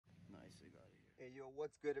Hey yo,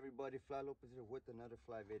 what's good everybody? Fly Lopez here with another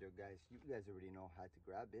fly video, guys. You guys already know how to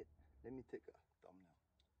grab it. Let me take a thumbnail.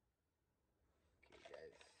 Okay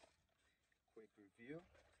guys, quick review.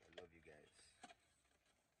 I love you guys.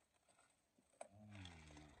 I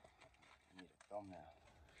need a thumbnail.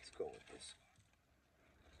 Let's go with this.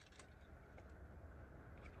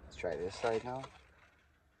 Let's try this side now.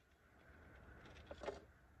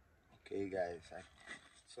 Okay guys,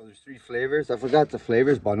 so there's 3 flavors. I forgot the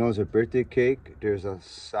flavors, but I know there's a birthday cake, there's a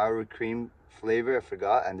sour cream flavor, I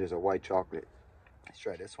forgot, and there's a white chocolate. Let's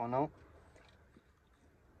try this one out.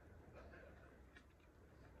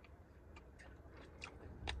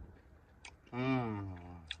 I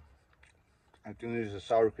think there's a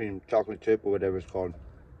sour cream chocolate chip or whatever it's called.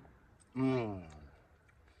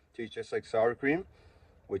 Tastes just like sour cream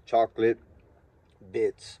with chocolate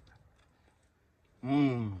bits.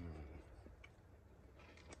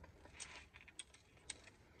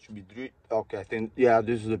 Should be 3. Okay, I think, yeah,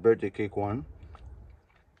 this is the birthday cake one.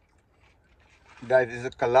 Guys, this is a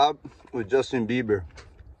collab with Justin Bieber.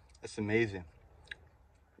 It's amazing.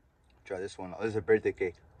 Try this one out. This is a birthday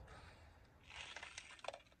cake.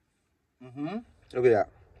 Look at that.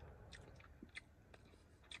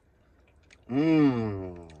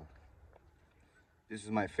 This is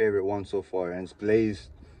my favorite one so far, and it's glazed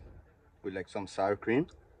with like some sour cream.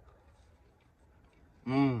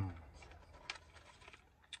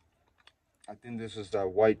 I think this is the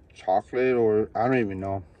white chocolate, or I don't even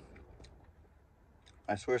know.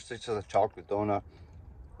 I swear it's just a chocolate donut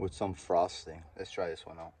with some frosting. Let's try this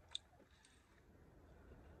one out.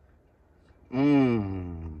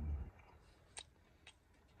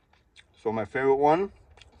 So my favorite one,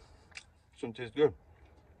 this one tastes good.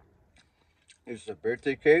 It's the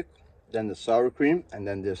birthday cake, then the sour cream, and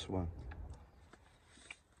then this one.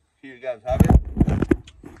 Here you guys have it.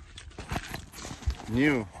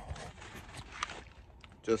 New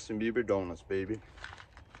Justin Bieber donuts, baby.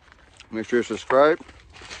 Make sure you subscribe.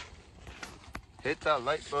 Hit that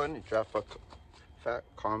like button and drop a fat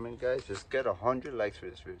comment, guys. Just get 100 likes for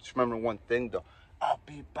this video. Just remember one thing though. I'll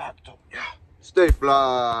be back though. Yeah. Stay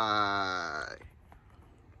fly.